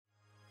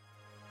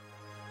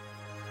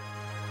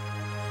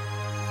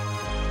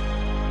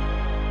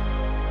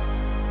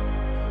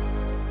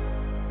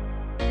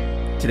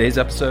Today's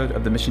episode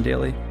of the Mission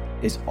Daily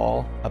is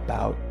all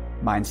about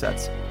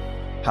mindsets,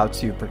 how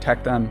to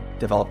protect them,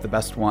 develop the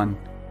best one,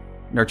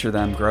 nurture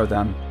them, grow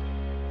them.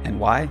 And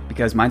why?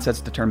 Because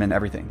mindsets determine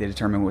everything. They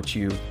determine what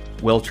you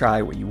will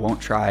try, what you won't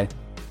try,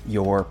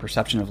 your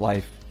perception of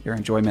life, your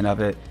enjoyment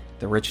of it,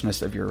 the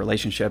richness of your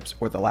relationships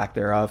or the lack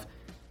thereof.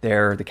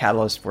 They're the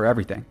catalyst for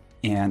everything.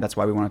 And that's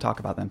why we want to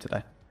talk about them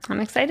today. I'm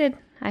excited.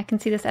 I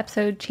can see this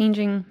episode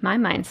changing my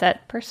mindset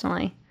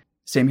personally.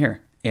 Same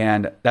here.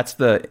 And that's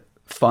the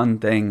fun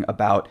thing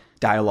about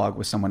dialogue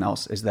with someone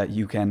else, is that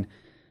you can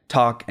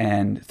talk,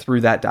 and through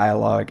that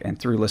dialogue and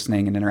through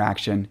listening and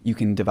interaction, you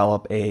can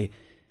develop a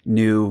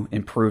new,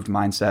 improved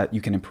mindset.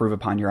 You can improve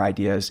upon your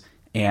ideas,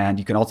 and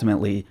you can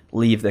ultimately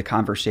leave the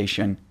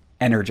conversation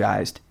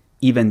energized,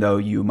 even though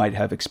you might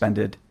have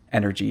expended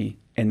energy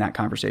in that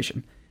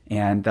conversation.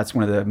 And that's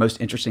one of the most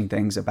interesting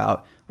things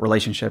about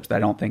relationships that I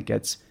don't think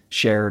gets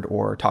shared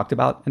or talked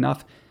about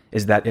enough,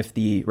 is that if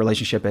the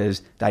relationship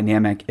is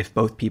dynamic, if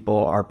both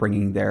people are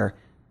bringing their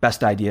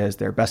best ideas,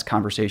 their best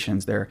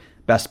conversations, their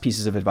best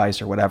pieces of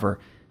advice or whatever,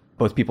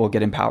 both people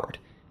get empowered.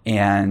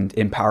 And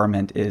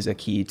empowerment is a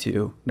key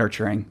to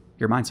nurturing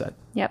your mindset.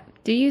 Yep.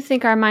 Do you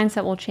think our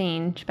mindset will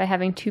change by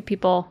having two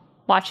people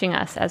watching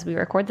us as we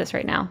record this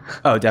right now?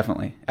 Oh,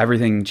 definitely.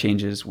 Everything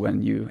changes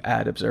when you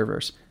add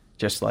observers,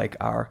 just like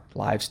our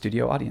live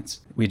studio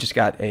audience. We just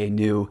got a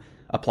new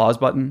applause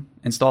button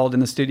installed in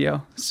the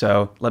studio.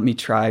 So let me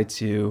try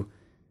to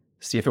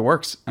see if it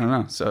works. I don't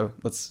know. So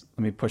let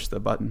me push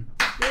the button.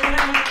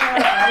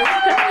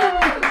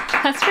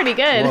 That's pretty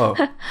good. Whoa.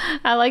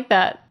 I like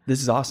that.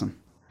 This is awesome.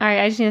 All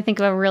right, I just need to think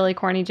of a really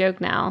corny joke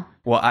now.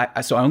 Well, I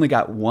only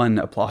got one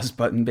applause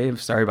button, babe.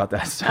 Sorry about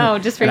that. So,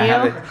 just for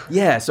you?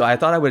 Yeah, so I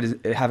thought I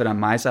would have it on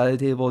my side of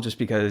the table just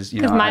because,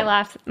 Because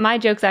my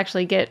jokes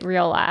actually get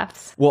real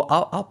laughs. Well,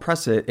 I'll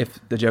press it if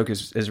the joke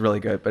is really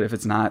good, but if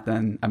it's not,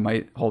 then I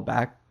might hold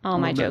back. All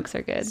my jokes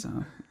are good.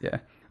 So, yeah.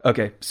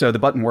 Okay, so the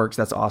button works.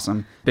 That's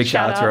awesome. Big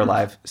shout out to our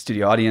live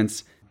studio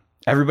audience.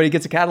 Everybody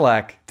gets a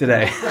Cadillac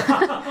today.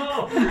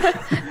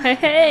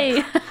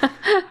 Hey.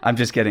 I'm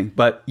just kidding.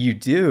 But we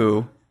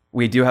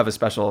do have a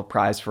special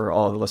prize for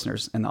all of the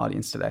listeners in the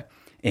audience today.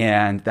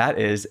 And that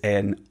is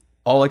an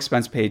all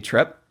expense paid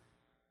trip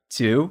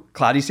to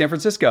cloudy San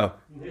Francisco.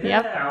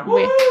 Yep.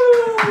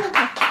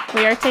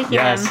 We are taking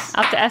them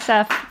up to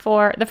SF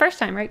for the first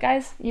time, right,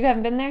 guys? You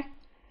haven't been there?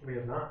 We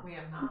have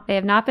not. They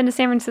have not been to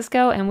San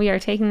Francisco, and we are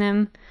taking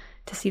them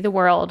to see the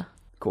world.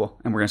 Cool.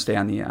 And we're going to stay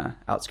on the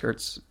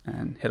outskirts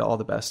and hit all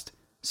the best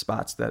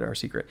spots that are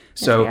secret.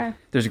 Yes, so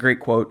there's a great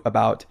quote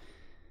about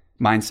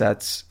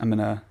mindsets. I'm going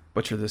to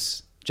butcher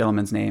this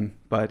gentleman's name,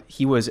 but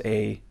he was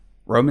a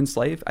Roman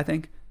slave, I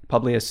think.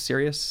 Publius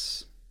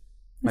Syrus.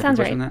 Sounds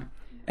right. That.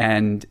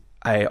 And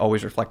I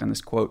always reflect on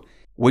this quote.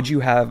 Would you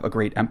have a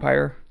great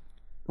empire?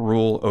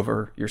 Rule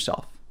over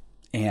yourself.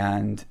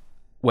 And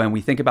when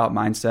we think about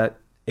mindset,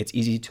 it's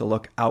easy to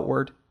look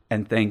outward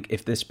and think,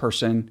 if this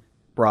person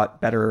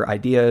brought better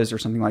ideas or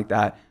something like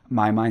that,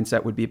 my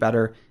mindset would be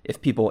better.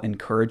 If people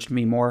encouraged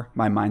me more,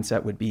 my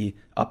mindset would be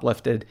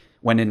uplifted.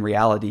 When in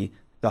reality,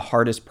 the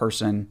hardest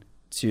person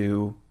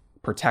to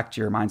protect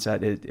your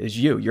mindset is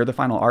you. You're the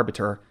final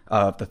arbiter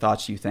of the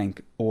thoughts you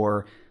think,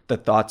 or the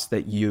thoughts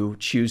that you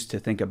choose to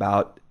think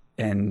about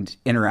and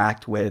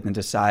interact with and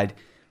decide,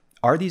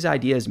 are these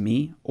ideas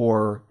me,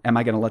 or am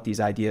I going to let these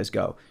ideas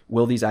go?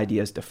 Will these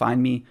ideas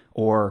define me,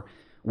 or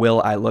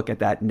will I look at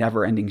that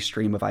never-ending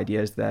stream of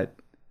ideas that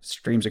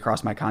streams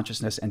across my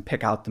consciousness and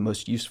pick out the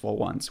most useful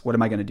ones? What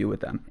am I going to do with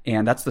them?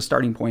 And that's the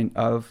starting point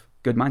of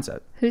good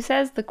mindset. Who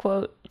says the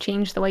quote,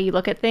 change the way you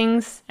look at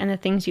things and the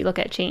things you look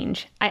at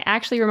change? I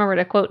actually remembered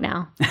a quote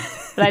now,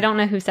 but I don't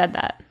know who said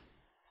that.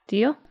 Do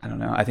you? I don't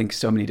know. I think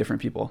so many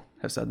different people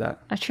have said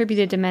that.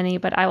 Attributed to many,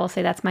 but I will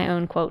say that's my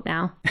own quote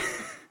now.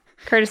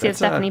 Courtesy of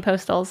Stephanie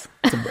Postles.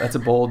 It's a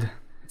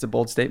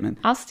bold statement.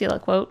 I'll steal a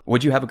quote.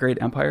 Would you have a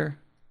great empire?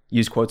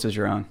 Use quotes as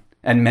your own.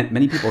 And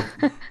many people,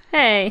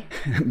 hey,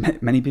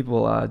 many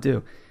people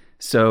do.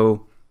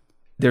 So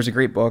there's a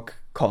great book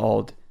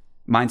called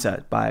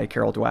Mindset by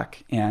Carol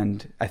Dweck.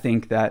 And I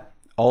think that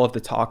all of the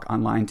talk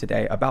online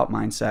today about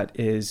mindset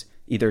is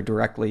either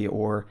directly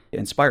or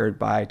inspired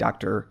by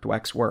Dr.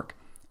 Dweck's work.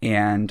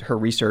 And her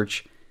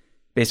research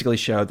basically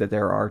showed that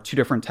there are two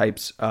different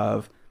types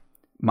of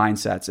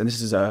mindsets. And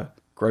this is a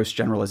gross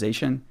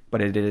generalization, but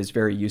it is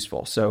very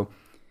useful. So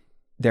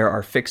there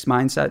are fixed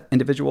mindset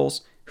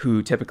individuals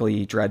who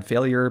typically dread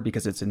failure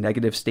because it's a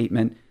negative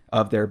statement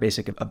of their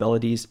basic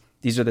abilities.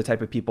 These are the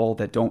type of people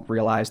that don't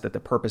realize that the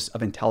purpose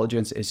of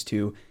intelligence is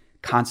to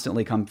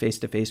constantly come face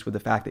to face with the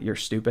fact that you're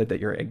stupid, that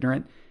you're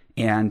ignorant.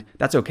 And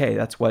that's okay.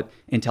 That's what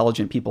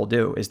intelligent people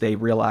do, is they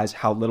realize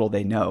how little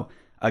they know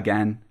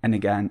again and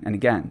again and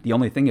again. The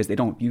only thing is they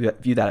don't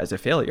view that as a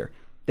failure.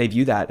 They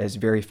view that as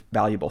very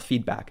valuable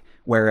feedback.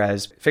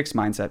 Whereas fixed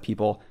mindset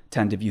people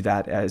tend to view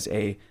that as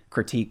a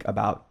critique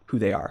about who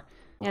they are.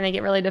 And they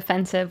get really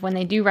defensive when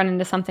they do run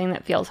into something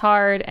that feels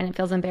hard and it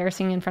feels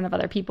embarrassing in front of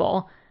other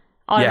people.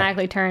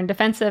 automatically turn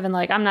defensive and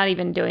like, I'm not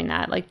even doing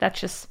that. Like, that's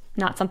just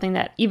not something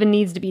that even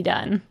needs to be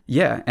done.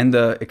 Yeah. And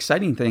the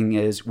exciting thing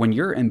is when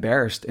you're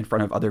embarrassed in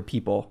front of other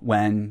people,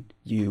 when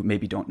you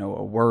maybe don't know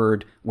a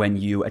word, when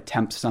you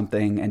attempt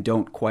something and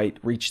don't quite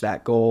reach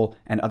that goal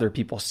and other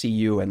people see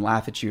you and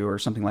laugh at you or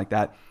something like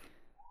that,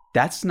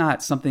 that's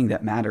not something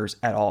that matters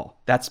at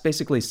all. That's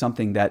basically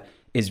something that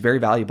is very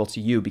valuable to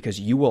you because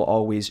you will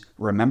always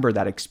remember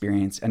that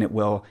experience and it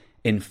will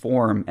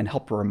inform and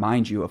help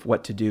remind you of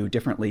what to do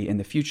differently in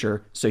the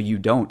future so you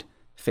don't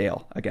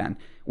fail again.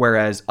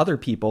 Whereas other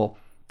people,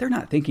 they're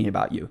not thinking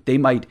about you. They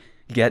might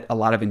get a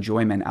lot of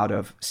enjoyment out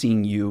of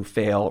seeing you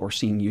fail or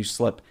seeing you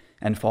slip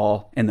and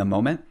fall in the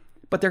moment,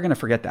 but they're going to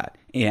forget that.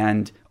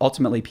 And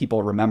ultimately,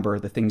 people remember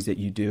the things that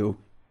you do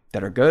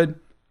that are good,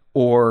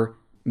 or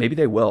maybe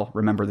they will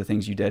remember the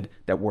things you did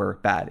that were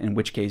bad, in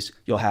which case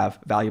you'll have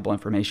valuable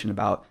information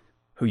about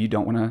who you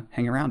don't want to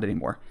hang around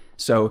anymore.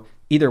 So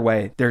either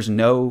way, there's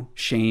no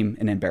shame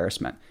and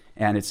embarrassment.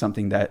 And it's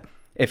something that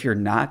if you're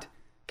not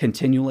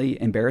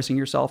continually embarrassing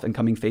yourself and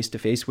coming face to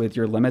face with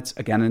your limits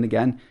again and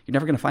again, you're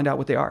never going to find out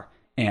what they are.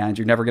 And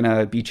you're never going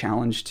to be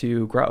challenged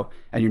to grow.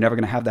 And you're never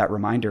going to have that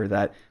reminder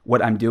that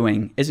what I'm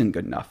doing isn't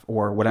good enough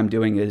or what I'm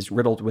doing is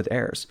riddled with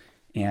errors.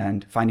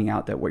 And finding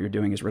out that what you're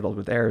doing is riddled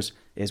with errors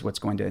is what's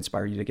going to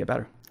inspire you to get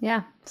better.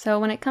 Yeah. So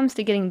when it comes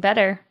to getting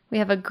better, we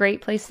have a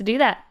great place to do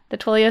that. The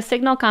Twilio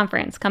Signal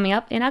Conference coming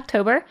up in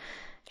October.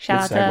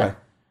 Shout out to...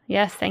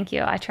 Yes, thank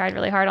you. I tried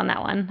really hard on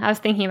that one. I was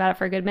thinking about it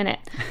for a good minute.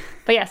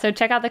 But yeah, so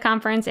check out the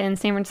conference in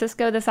San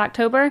Francisco this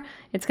October.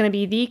 It's going to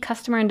be the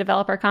customer and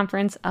developer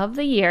conference of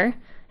the year.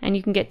 And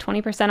you can get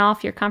 20%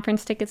 off your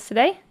conference tickets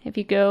today if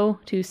you go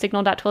to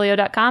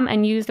signal.twilio.com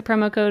and use the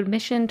promo code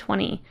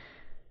MISSION20.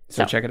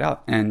 So check it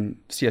out and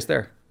see us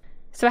there.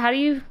 So how do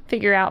you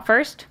figure out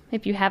first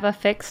if you have a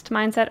fixed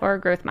mindset or a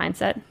growth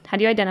mindset? How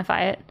do you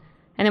identify it?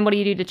 And then what do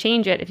you do to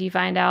change it if you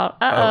find out,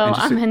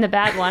 I'm in the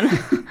bad one?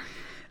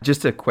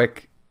 Just a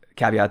quick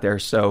caveat there.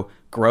 So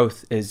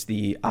growth is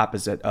the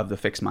opposite of the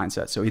fixed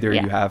mindset. So either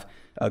you have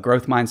a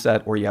growth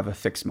mindset or you have a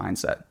fixed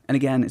mindset. And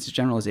again, it's a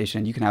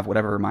generalization. You can have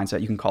whatever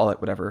mindset, you can call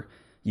it whatever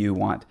you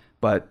want.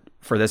 But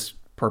for this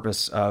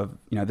purpose of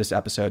this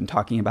episode and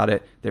talking about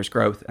it, there's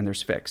growth and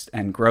there's fixed.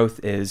 And growth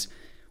is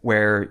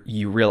where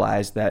you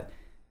realize that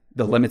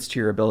the limits to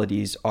your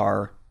abilities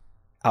are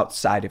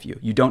outside of you.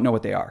 You don't know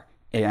what they are,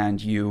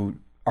 and you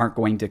aren't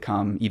going to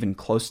come even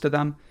close to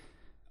them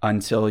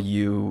until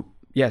you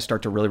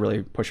start to really,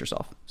 really push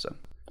yourself. So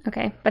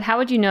okay, but how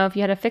would you know if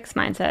you had a fixed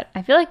mindset?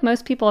 I feel like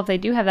most people, if they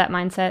do have that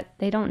mindset,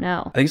 they don't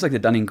know. I think it's like the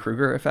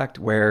Dunning-Kruger effect,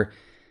 where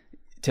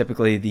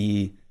typically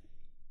the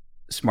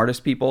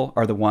smartest people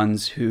are the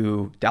ones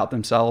who doubt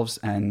themselves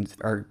and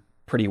are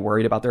pretty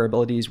worried about their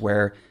abilities,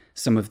 where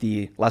some of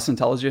the less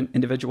intelligent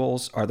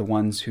individuals are the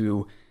ones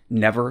who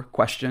never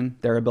question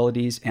their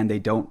abilities, and they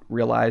don't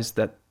realize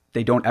that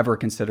they don't ever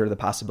consider the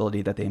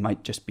possibility that they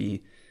might just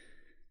be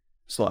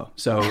slow.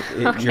 So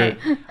okay.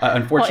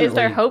 Unfortunately, well, is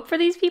there hope for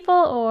these people,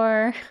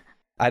 or?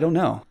 I don't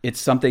know. It's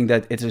something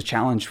that it's a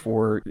challenge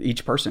for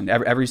each person.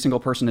 Every single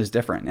person is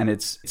different, and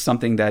it's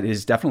something that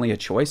is definitely a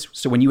choice.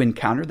 So when you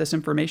encounter this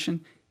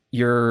information,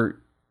 we're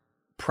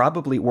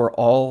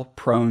all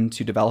prone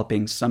to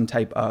developing some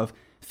type of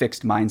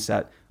fixed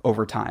mindset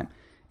over time.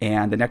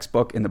 And the next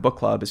book in the book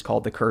club is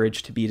called The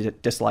Courage to Be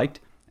Disliked.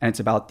 And it's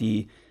about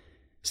the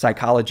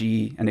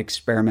psychology and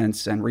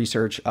experiments and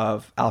research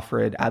of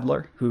Alfred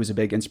Adler, who is a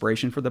big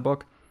inspiration for the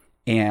book.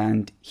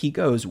 And he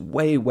goes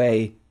way,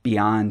 way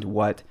beyond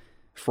what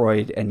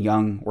Freud and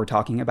Jung were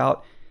talking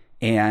about.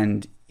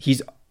 And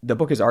the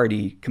book has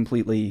already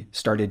completely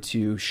started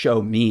to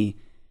show me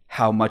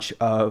how much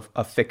of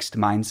a fixed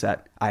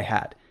mindset I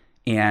had.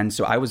 And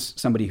so I was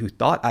somebody who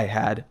thought I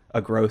had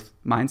a growth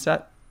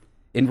mindset.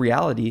 In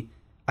reality,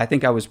 I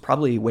think I was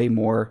probably way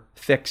more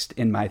fixed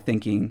in my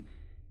thinking,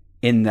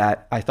 in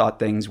that I thought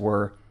things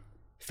were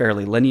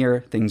fairly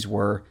linear, things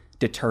were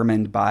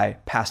determined by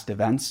past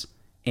events.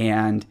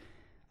 And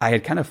I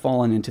had kind of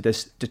fallen into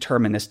this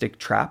deterministic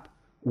trap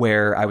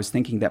where I was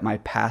thinking that my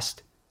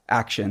past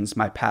actions,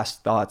 my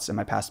past thoughts, and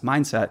my past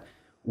mindset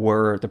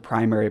were the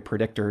primary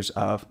predictors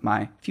of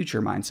my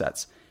future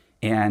mindsets.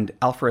 And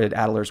Alfred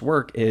Adler's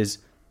work is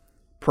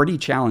pretty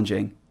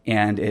challenging,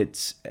 and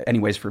it's,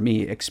 anyways, for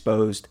me,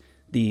 exposed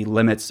the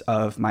limits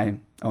of my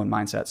own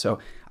mindset. So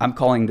I'm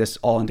calling this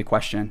all into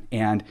question,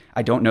 and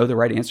I don't know the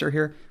right answer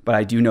here, but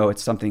I do know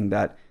it's something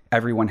that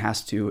everyone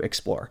has to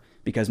explore,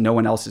 because no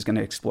one else is going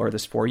to explore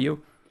this for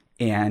you.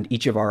 And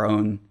each of our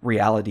own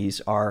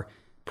realities are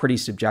pretty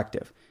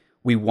subjective.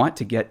 We want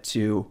to get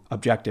to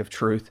objective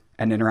truth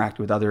and interact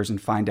with others and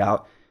find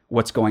out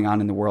what's going on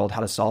in the world,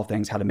 how to solve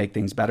things, how to make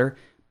things better.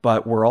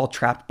 But we're all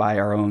trapped by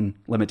our own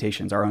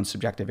limitations, our own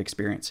subjective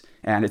experience.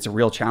 And it's a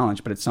real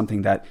challenge, but it's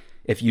something that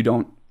if you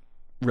don't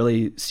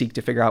really seek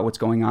to figure out what's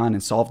going on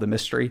and solve the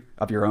mystery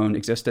of your own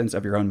existence,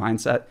 of your own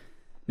mindset,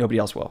 nobody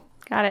else will.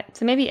 Got it.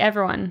 So maybe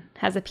everyone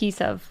has a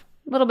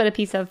little bit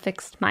of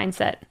fixed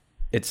mindset.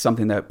 It's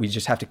something that we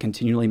just have to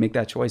continually make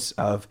that choice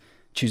of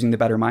choosing the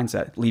better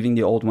mindset, leaving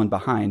the old one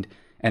behind,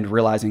 and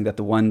realizing that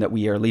the one that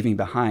we are leaving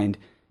behind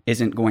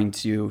isn't going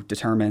to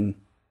determine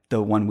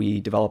the one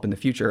we develop in the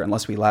future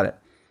unless we let it.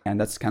 And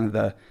that's kind of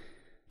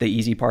the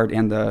easy part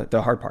and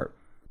the hard part.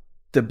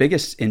 The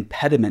biggest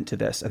impediment to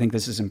this, I think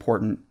this is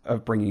important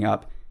of bringing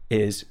up,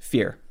 is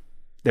fear.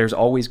 There's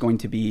always going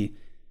to be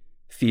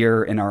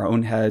fear in our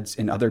own heads,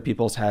 in other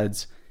people's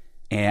heads,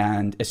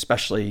 and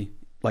especially,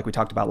 like we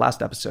talked about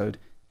last episode,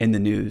 in the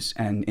news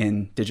and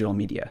in digital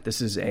media.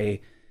 This is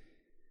a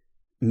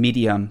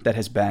medium that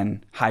has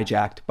been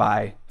hijacked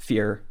by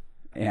fear,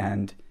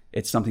 and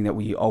it's something that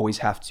we always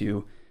have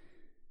to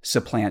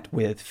supplant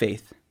with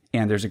faith.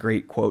 And there's a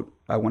great quote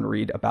I want to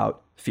read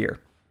about fear.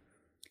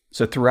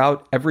 So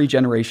throughout every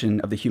generation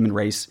of the human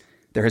race,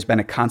 there has been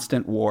a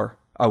constant war,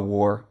 a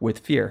war with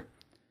fear.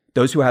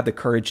 Those who have the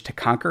courage to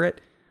conquer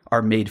it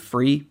are made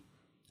free,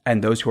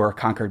 and those who are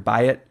conquered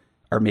by it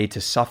are made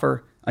to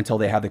suffer until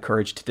they have the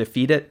courage to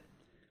defeat it,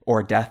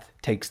 or death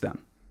takes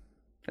them.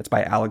 That's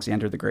by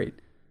Alexander the Great.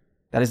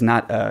 That is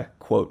not a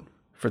quote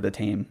for the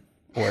tame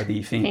or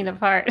the faint of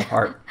heart.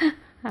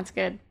 That's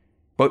good.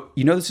 But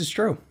this is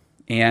true.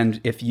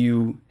 And if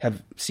you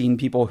have seen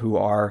people who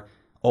are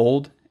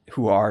old,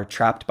 who are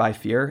trapped by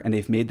fear, and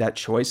they've made that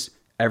choice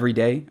every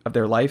day of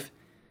their life,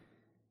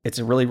 it's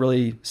a really,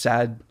 really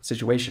sad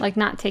situation. Like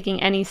not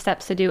taking any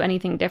steps to do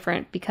anything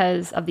different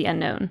because of the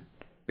unknown.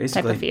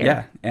 Basically, type of fear.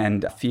 Yeah.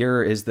 And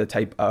fear is the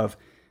type of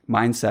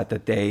mindset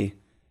that they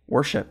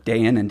worship day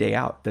in and day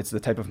out. That's the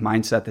type of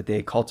mindset that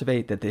they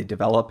cultivate, that they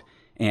develop.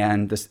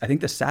 And I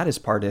think the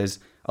saddest part is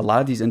a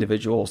lot of these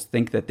individuals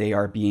think that they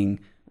are being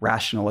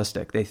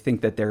rationalistic. They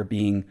think that they're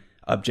being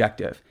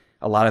objective.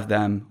 A lot of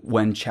them,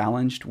 when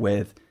challenged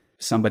with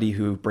somebody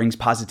who brings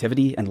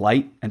positivity and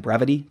light and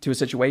brevity to a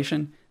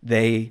situation,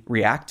 they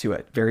react to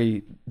it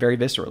very, very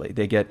viscerally.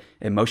 They get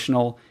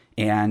emotional,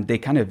 and they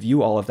kind of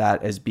view all of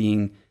that as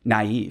being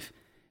naive.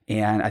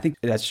 And I think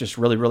that's just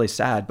really, really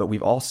sad, but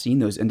we've all seen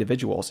those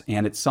individuals.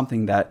 And it's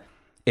something that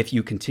if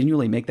you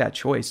continually make that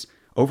choice,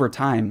 over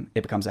time,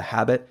 it becomes a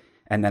habit.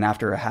 And then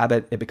after a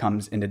habit, it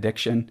becomes an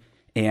addiction.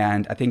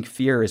 And I think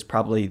fear is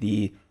probably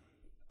the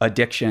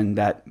addiction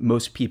that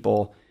most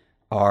people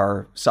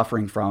are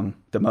suffering from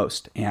the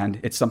most. And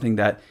it's something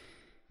that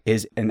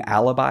is an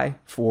alibi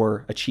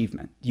for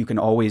achievement. You can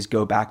always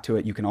go back to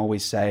it. You can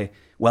always say,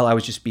 well, I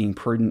was just being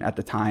prudent at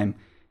the time.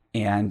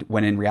 And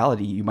when in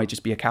reality, you might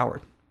just be a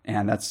coward.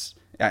 And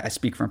I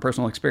speak from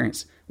personal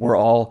experience. We're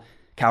all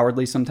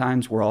cowardly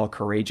sometimes. We're all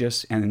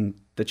courageous. And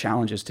the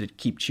challenge is to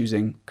keep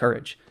choosing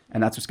courage.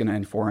 And that's what's going to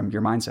inform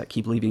your mindset.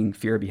 Keep leaving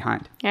fear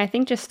behind. Yeah, I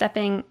think just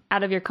stepping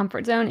out of your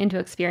comfort zone into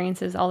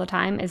experiences all the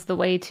time is the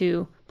way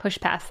to push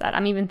past that.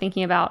 I'm even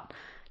thinking about,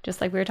 just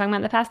like we were talking about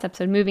in the past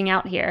episode, moving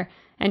out here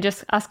and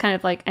just us kind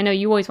of like, I know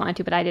you always wanted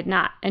to, but I did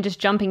not. And just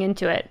jumping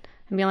into it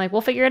and being like,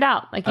 we'll figure it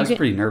out. Like I was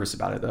pretty nervous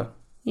about it though.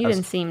 You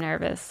didn't seem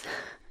nervous.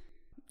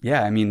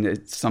 Yeah, I mean,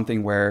 it's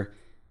something where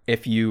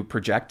if you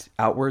project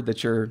outward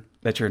that you're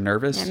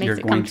nervous, you're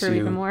going to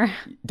even more.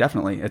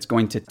 Definitely, it's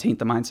going to taint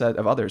the mindset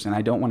of others, and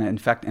I don't want to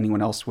infect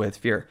anyone else with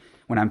fear.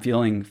 When I'm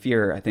feeling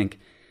fear, I think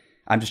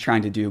I'm just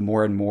trying to do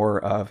more and more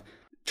of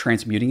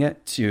transmuting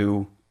it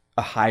to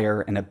a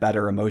higher and a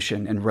better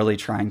emotion, and really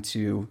trying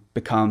to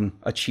become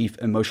a chief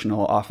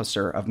emotional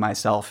officer of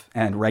myself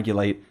and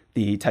regulate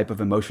the type of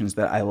emotions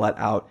that I let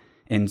out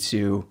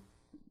into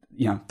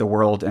the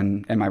world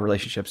and my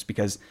relationships,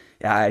 because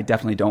I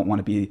definitely don't want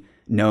to be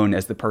known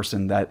as the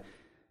person that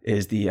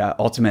is the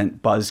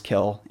ultimate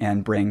buzzkill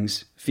and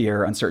brings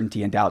fear,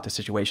 uncertainty, and doubt to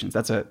situations.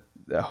 That's a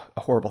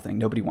horrible thing.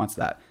 Nobody wants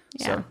that.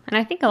 Yeah. So and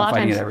I think a lot of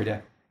times it every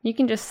day. You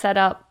can just set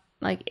up,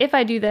 like, if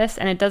I do this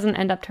and it doesn't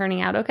end up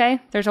turning out okay,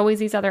 there's always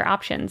these other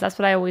options. That's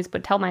what I always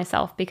would tell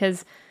myself,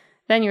 because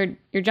then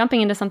you're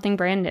jumping into something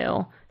brand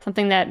new,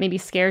 something that maybe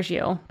scares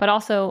you, but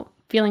also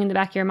feeling in the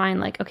back of your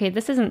mind like, okay,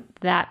 this isn't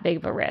that big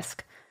of a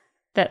risk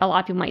that a lot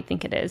of people might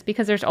think it is,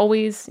 because there's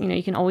always,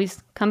 you can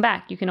always come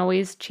back. You can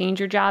always change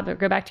your job or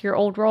go back to your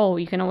old role.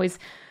 You can always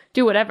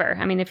do whatever.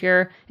 I mean, if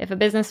a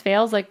business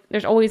fails, like,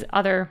 there's always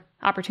other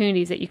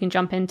opportunities that you can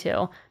jump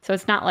into. So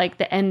it's not like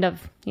the end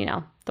of,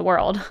 the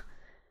world.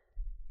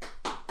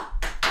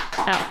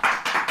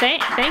 Oh,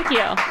 thank you.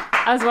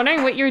 I was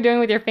wondering what you were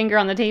doing with your finger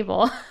on the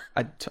table.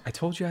 I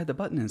told you I had the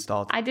button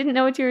installed. I didn't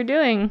know what you were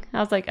doing. I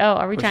was like, oh,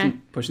 are we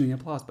pushing the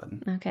applause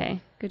button? Okay,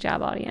 good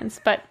job,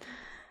 audience. But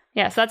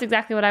yeah, so that's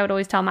exactly what I would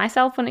always tell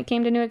myself when it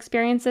came to new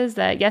experiences,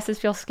 that yes, this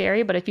feels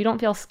scary, but if you don't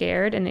feel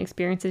scared in the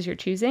experiences you're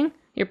choosing,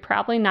 you're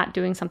probably not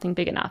doing something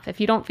big enough. If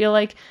you don't feel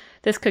like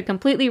this could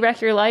completely wreck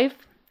your life,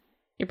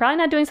 you're probably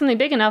not doing something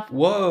big enough.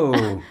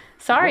 Whoa.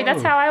 Sorry, Whoa.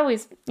 That's how I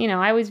always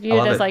view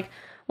it as like,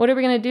 what are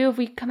we going to do if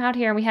we come out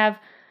here and we have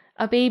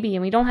a baby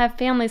and we don't have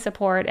family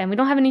support and we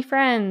don't have any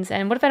friends?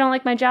 And what if I don't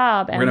like my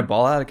job? We're going to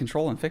ball out of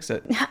control and fix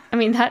it. I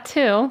mean, that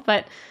too.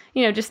 But,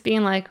 just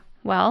being like,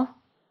 well,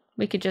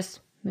 we could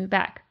just move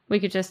back. We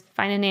could just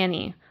find a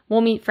nanny.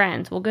 We'll meet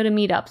friends. We'll go to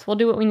meetups. We'll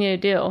do what we need to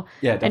do.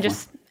 Yeah,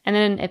 definitely. And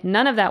then if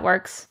none of that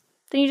works,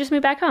 then you just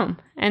move back home.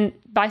 And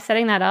by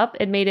setting that up,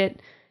 it made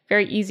it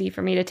very easy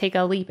for me to take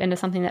a leap into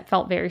something that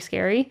felt very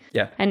scary.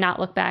 Yeah. And not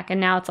look back. And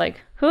now it's like,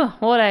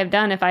 what would I have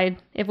done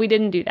if we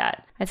didn't do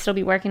that? I'd still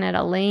be working at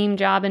a lame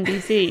job in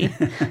DC,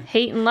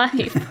 hating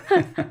life.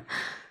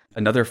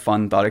 Another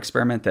fun thought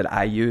experiment that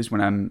I use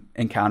when I'm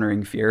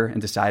encountering fear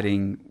and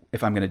deciding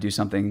if I'm going to do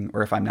something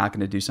or if I'm not going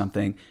to do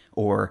something,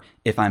 or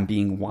if I'm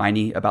being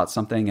whiny about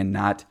something and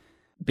not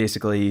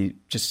basically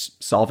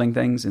just solving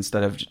things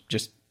instead of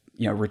just,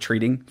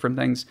 retreating from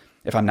things,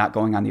 if I'm not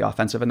going on the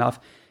offensive enough,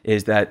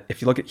 is that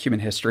if you look at human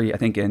history, I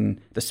think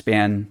in the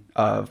span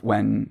of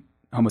when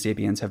Homo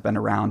sapiens have been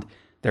around,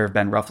 there have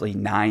been roughly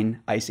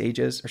 9 ice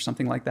ages or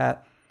something like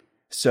that.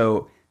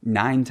 So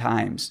 9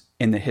 times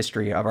in the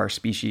history of our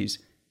species,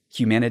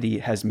 humanity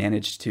has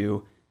managed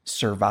to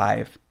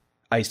survive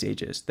ice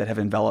ages that have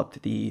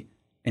enveloped the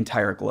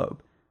entire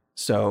globe.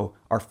 So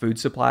our food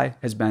supply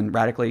has been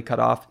radically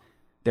cut off.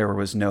 There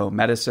was no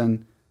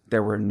medicine.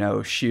 There were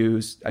no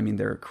shoes. I mean,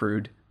 they're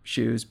crude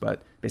shoes,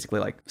 but basically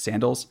like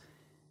sandals.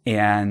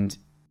 And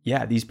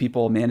yeah, these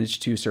people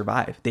managed to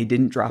survive. They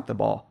didn't drop the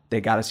ball.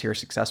 They got us here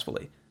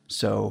successfully.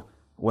 So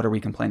what are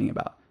we complaining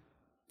about?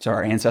 So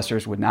our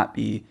ancestors would not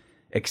be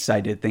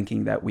excited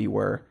thinking that we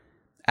were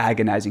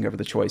agonizing over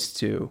the choice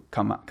to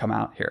come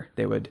out here.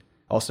 They would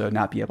also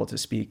not be able to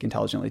speak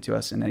intelligently to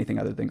us in anything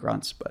other than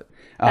grunts. But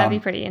that'd be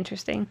pretty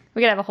interesting.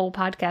 We could have a whole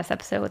podcast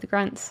episode with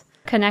grunts.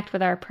 Connect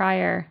with our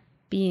prior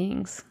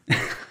beings.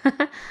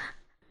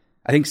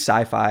 I think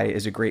sci-fi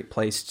is a great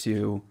place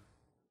to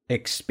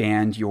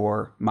expand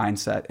your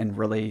mindset and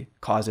really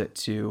cause it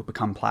to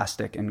become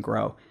plastic and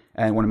grow.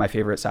 And one of my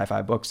favorite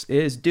sci-fi books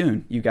is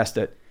Dune. You guessed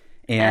it.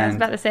 And I was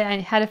about to say, I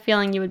had a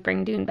feeling you would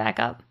bring Dune back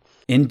up.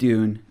 In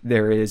Dune,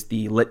 there is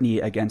the litany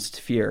against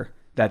fear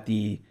that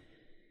the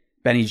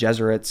Bene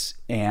Gesserits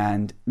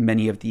and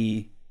many of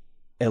the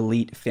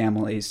elite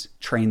families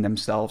train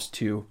themselves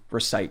to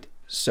recite.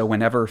 So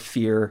whenever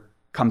fear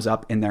comes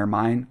up in their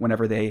mind,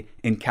 whenever they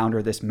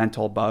encounter this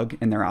mental bug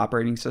in their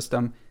operating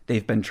system,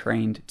 they've been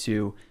trained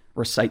to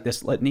recite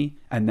this litany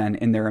and then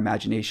in their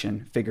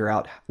imagination figure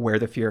out where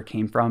the fear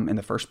came from in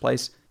the first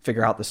place,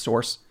 figure out the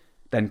source,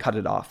 then cut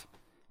it off.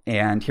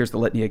 And here's the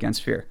litany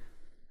against fear.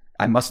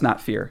 I must not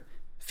fear.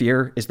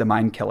 Fear is the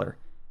mind killer.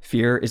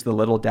 Fear is the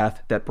little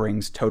death that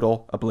brings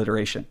total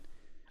obliteration.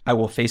 I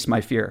will face my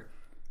fear.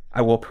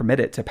 I will permit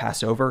it to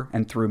pass over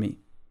and through me.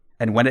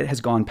 And when it has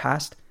gone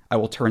past, I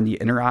will turn the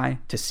inner eye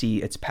to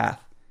see its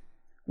path.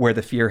 Where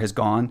the fear has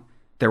gone,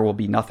 there will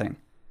be nothing.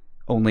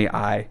 Only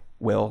I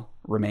will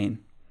remain.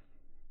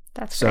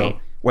 That's great. So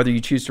whether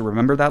you choose to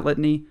remember that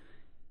litany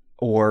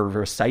or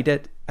recite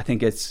it, I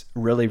think it's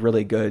really,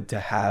 really good to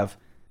have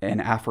an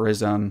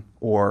aphorism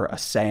or a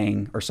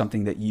saying or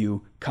something that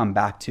you come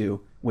back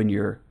to when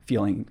you're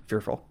feeling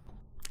fearful.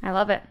 I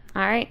love it.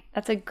 All right.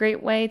 That's a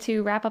great way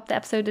to wrap up the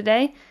episode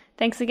today.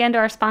 Thanks again to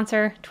our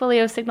sponsor,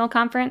 Twilio Signal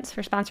Conference,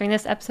 for sponsoring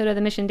this episode of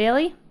the Mission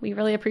Daily. We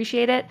really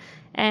appreciate it.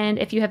 And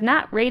if you have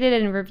not rated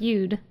and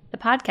reviewed the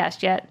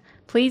podcast yet,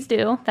 please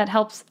do. That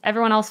helps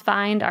everyone else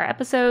find our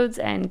episodes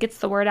and gets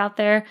the word out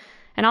there.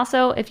 And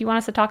also, if you want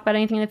us to talk about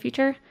anything in the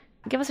future,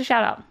 give us a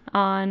shout out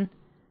on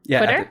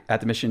Twitter, at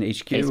the Mission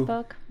HQ,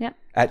 Facebook,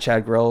 at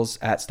Chad Grills,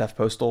 at Steph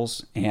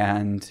Postals,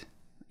 and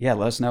let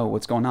us know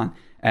what's going on.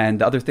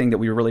 And the other thing that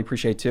we really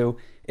appreciate too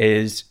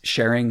is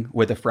sharing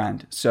with a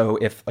friend. So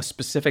if a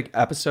specific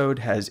episode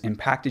has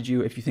impacted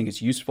you, if you think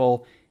it's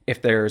useful,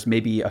 if there's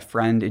maybe a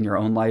friend in your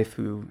own life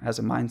who has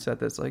a mindset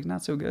that's like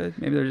not so good,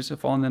 maybe they're just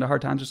falling into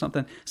hard times or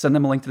something, send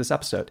them a link to this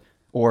episode.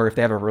 Or if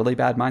they have a really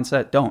bad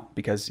mindset, don't,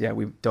 because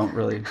we don't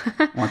really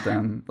want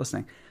them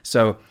listening.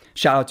 So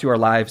shout out to our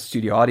live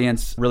studio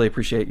audience. Really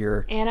appreciate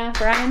Anna,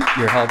 Brian,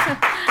 your help.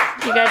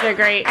 You guys are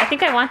great. I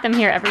think I want them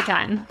here every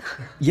time.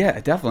 Yeah,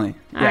 definitely.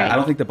 Right. I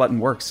don't think the button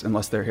works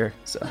unless they're here.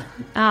 So.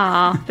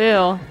 Aw,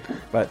 boo.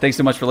 But thanks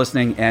so much for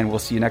listening, and we'll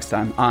see you next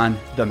time on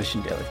The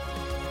Mission Daily.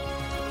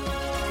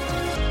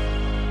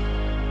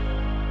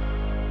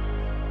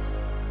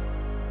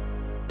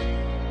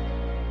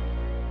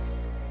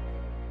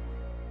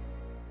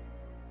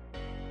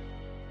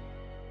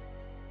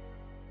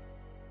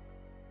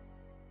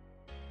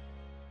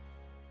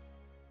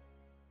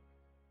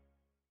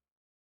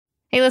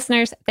 Hey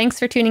listeners, thanks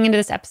for tuning into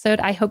this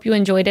episode. I hope you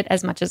enjoyed it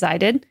as much as I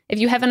did. If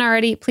you haven't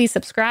already, please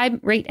subscribe,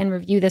 rate, and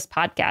review this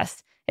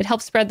podcast. It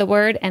helps spread the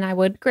word, and I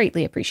would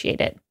greatly appreciate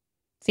it.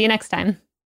 See you next time.